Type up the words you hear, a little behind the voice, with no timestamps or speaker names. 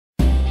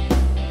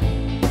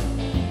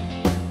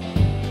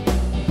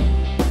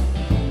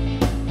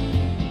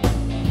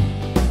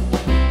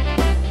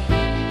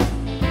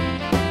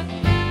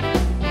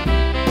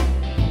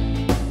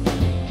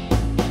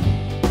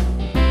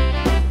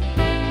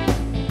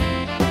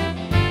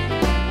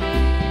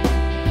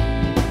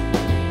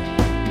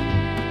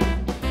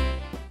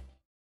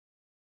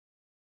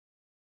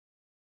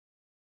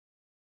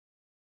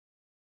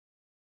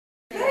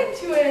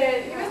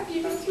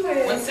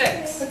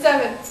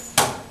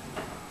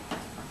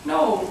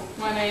No,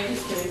 1-8.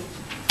 Just kidding.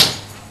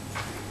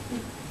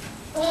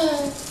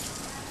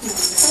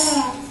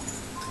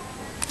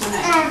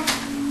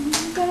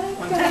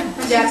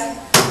 Yes.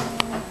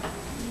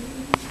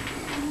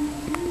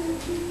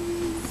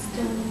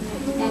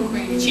 1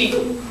 queen. Cheat.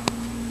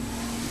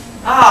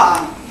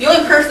 Ah, the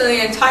only person in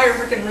the entire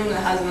freaking room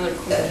that has another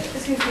queen.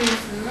 Excuse me.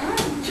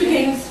 2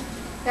 kings.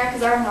 Yeah,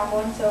 because I don't have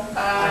one, so. I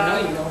know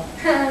you don't.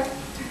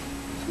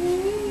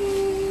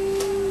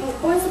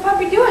 What's the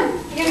puppy doing?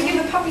 You gonna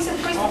give the puppy some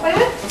toys to play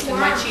with? Look at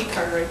my cheat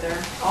card right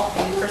there. Oh,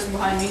 the only person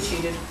behind me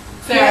cheated.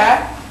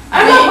 Sarah.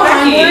 I'm Me, not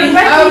behind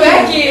Becky. her. Oh,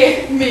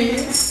 Becky. Me.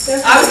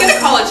 I was gonna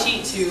call it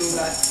cheat too,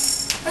 but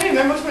I don't even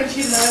remember which one I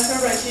cheated on. I just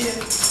remember I cheated.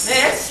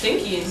 man, it's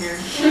stinky in here.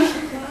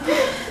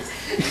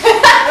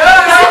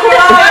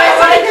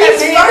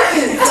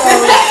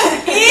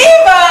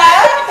 Eva!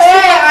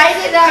 Hey, I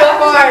did that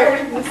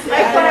part.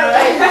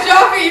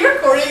 Jock, are you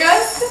recording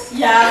us?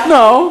 Yeah.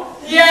 No.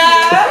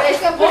 Yeah.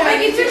 Well,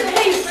 Becky, it's your turn.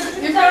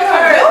 It's my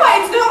turn. No,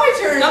 it's not my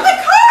turn. Not the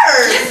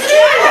card.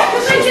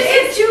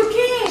 It's 2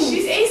 kings.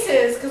 She's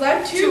aces, because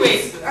I'm 2. 2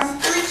 aces. I'm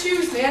 3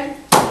 2s, man.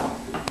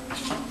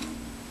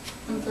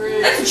 I'm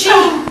 3. That's a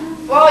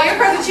cheat. Well, your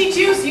card's a cheat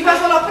too, so you might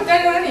as well not put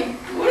that in any.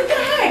 What the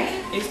heck?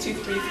 Ace 2,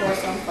 3, 4,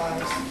 some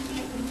 5s.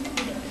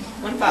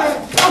 1 5.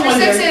 Oh,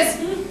 3 6s.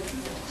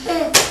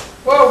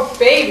 Whoa,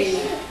 baby.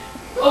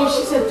 Oh,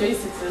 she said 3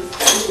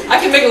 6s. I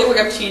can make it look like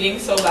I'm cheating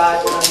so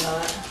bad, but I'm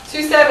not.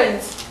 2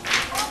 7s.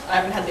 I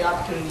haven't had the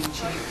opportunity to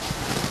cheat.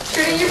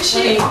 Trudy, you're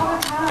cheating all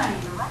the time.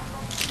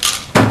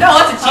 No,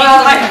 that's a cheat.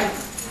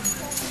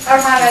 I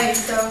don't have any,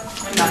 so.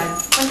 1 9.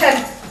 1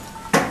 10.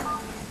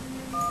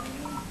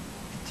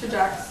 2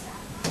 jacks.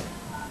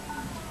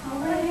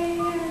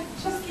 Alright,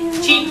 just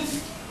kidding. Cheat.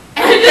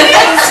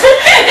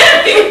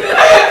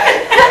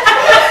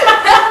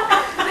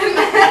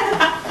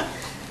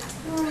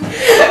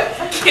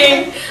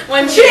 King.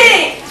 1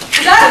 cheat.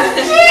 That's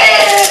a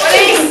cheat! What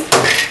is?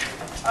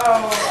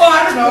 Oh, I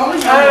don't know.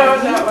 I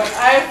don't know that one.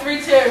 I have 3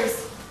 2s.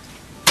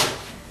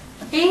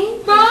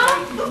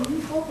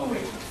 Oh,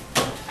 wait.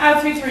 I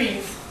have 3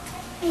 3s.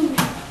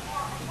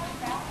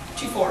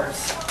 2 4s.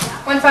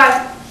 1 5.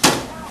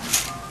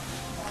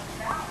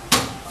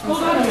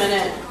 Hold on a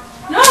minute.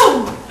 No!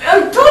 I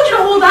told you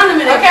to hold on a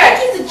minute. Okay.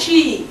 Becky's a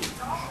cheat.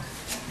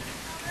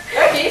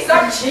 Okay,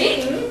 stop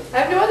cheating. I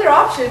have no other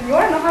option. You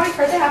want to know how many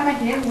cards I have in my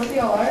hand and what they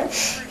all are?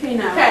 Okay,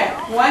 now. Okay,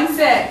 1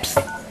 6.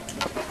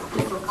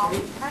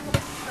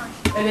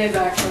 It is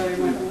actually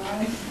my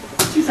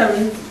 2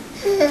 7s.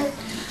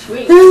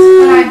 Sweet.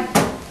 9.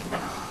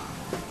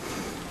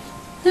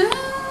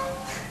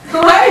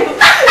 Why?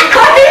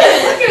 Why are you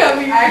looking at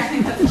me? I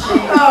actually have to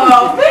cheat.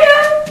 Oh,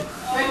 man.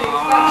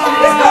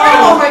 It's going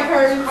on my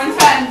cards. 1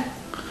 10.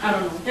 I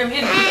don't know. Yeah, we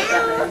didn't do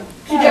that right.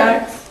 2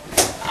 jacks.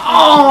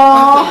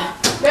 Oh.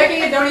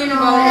 Becky, don't even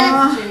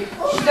bother to cheat.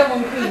 She's got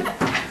 1 queen.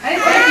 I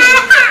didn't say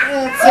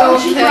anything. It's Oh,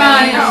 she's okay.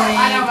 crying. I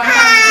know, but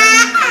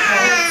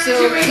It's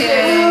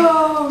okay.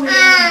 Oh,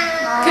 man.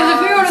 Because if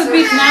we were to the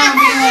beach now and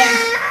be like,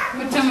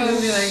 what time it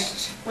would be like?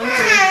 1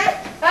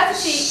 3. That's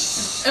a cheat.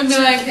 It would be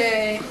like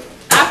Okay.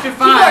 after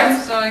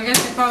 5, so I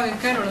guess we probably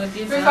could or the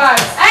beach. 3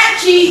 5s. Ah,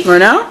 cheat. Right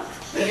now?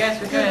 I guess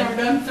we We're could.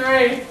 done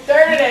 3.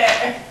 Third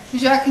it.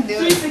 Jack can do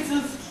 3 it.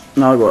 6s.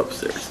 No, I'll go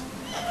upstairs.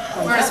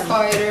 We're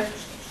quieter.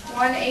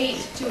 1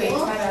 8. 2 8. My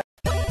bad.